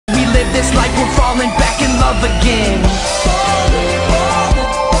this like we're falling back in love again.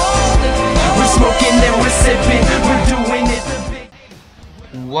 We're smoking, then we're sipping, we're doing it the big.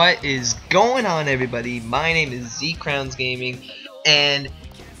 What is going on, everybody? My name is zCrownsgaming, and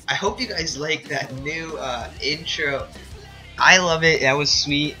I hope you guys like that new intro. I love it. That was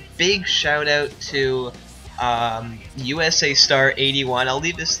sweet. Big shout out to USA Star 81. I'll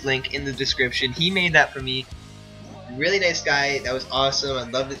leave this link in the description. He made that for me. Really nice guy. That was awesome. I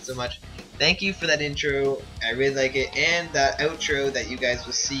loved it so much. Thank you for that intro. I really like it, and that outro that you guys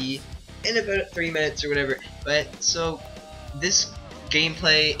will see in about 3 minutes or whatever. But so this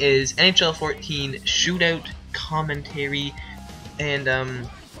gameplay is NHL 14 shootout commentary, and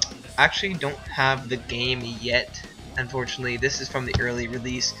actually don't have the game yet. Unfortunately, this is from the early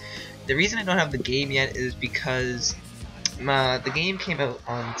release. The reason I don't have the game yet is because the game came out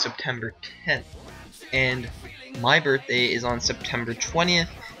on September 10th, and my birthday is on September 20th,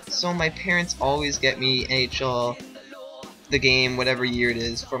 so my parents always get me NHL, the game, whatever year it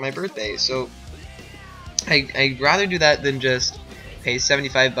is, for my birthday. So I'd rather do that than just pay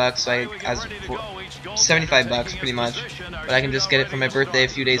 75 bucks, 75 bucks pretty much, but I can just get it for my birthday a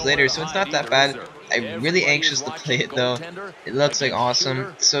few days later, so it's not that bad. I'm really anxious to play it though. It looks like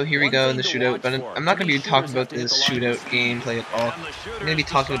awesome. So here we go in the shootout, but I'm not going to be talking about this shootout gameplay at all. I'm going to be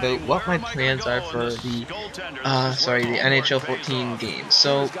talking about what my plans are for the the NHL 14 game.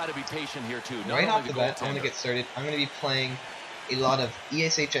 So right off the bat, I'm going to get started. I'm going to be playing a lot of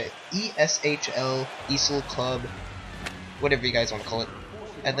ESHL, eashl club, whatever you guys want to call it,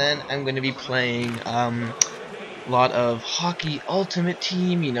 and then I'm going to be playing a lot of hockey ultimate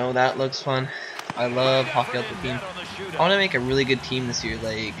team. You know, that looks fun. I love hockey ultimate team. I want to make a really good team this year.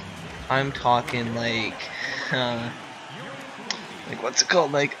 Like, I'm talking like what's it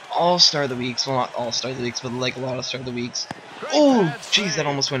called, like all-star of the weeks. Well, not all-star of the weeks, but like a lot of star of the weeks. Oh jeez, that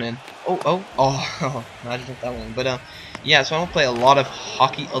almost went in. Oh imagine if that one. But yeah, so I want to play a lot of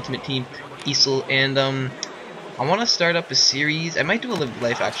hockey ultimate team eashl, and I want to start up a series. I might do a live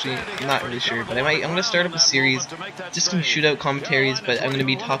life actually. I'm not really sure, but I'm gonna start up a series, just some shootout commentaries. But I'm gonna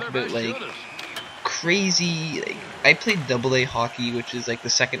be talking about like crazy. Like, I played AA hockey, which is like the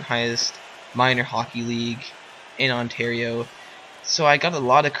second highest minor hockey league in Ontario. So I got a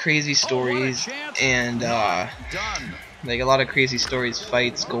lot of crazy stories, and like a lot of crazy stories,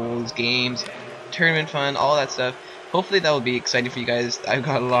 fights, goals, games, tournament fun, all that stuff. Hopefully that will be exciting for you guys. I've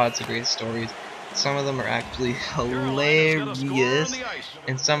got lots of great stories. Some of them are actually hilarious,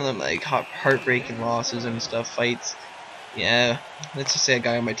 and some of them like heartbreaking losses and stuff, fights. Yeah, let's just say a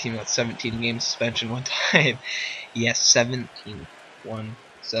guy on my team got 17 game suspension one time. Yes, 17.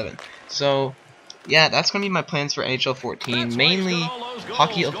 1-7. So yeah, that's gonna be my plans for NHL 14. Mainly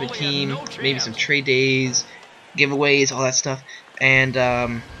hockey ultimate team, maybe some trade days, giveaways, all that stuff,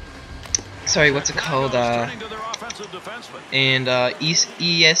 and sorry, what's it called? And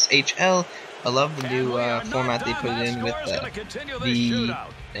ESHL. I love the new format they put in with the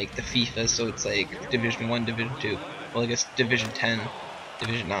FIFA, so it's like Division 1, Division 2, well I guess Division 10,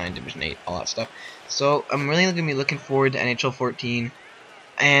 Division 9, Division 8, all that stuff. So I'm really going to be looking forward to NHL 14,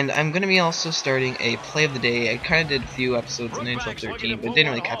 and I'm going to be also starting a play of the day. I kind of did a few episodes in NHL 13, but didn't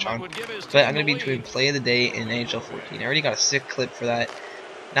really catch on. But I'm going to be doing play of the day in NHL 14. I already got a sick clip for that.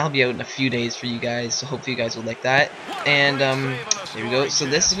 That'll be out in a few days for you guys, so hopefully you guys will like that. And there we go. So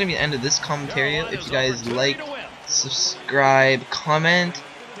this is gonna be the end of this commentary. If you guys like, subscribe, comment,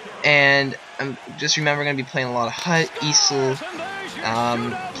 and just remember, I'm gonna be playing a lot of HUT, eashl,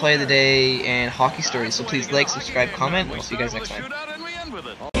 play of the day, and hockey stories. So please like, subscribe, comment, and I'll see you guys next time.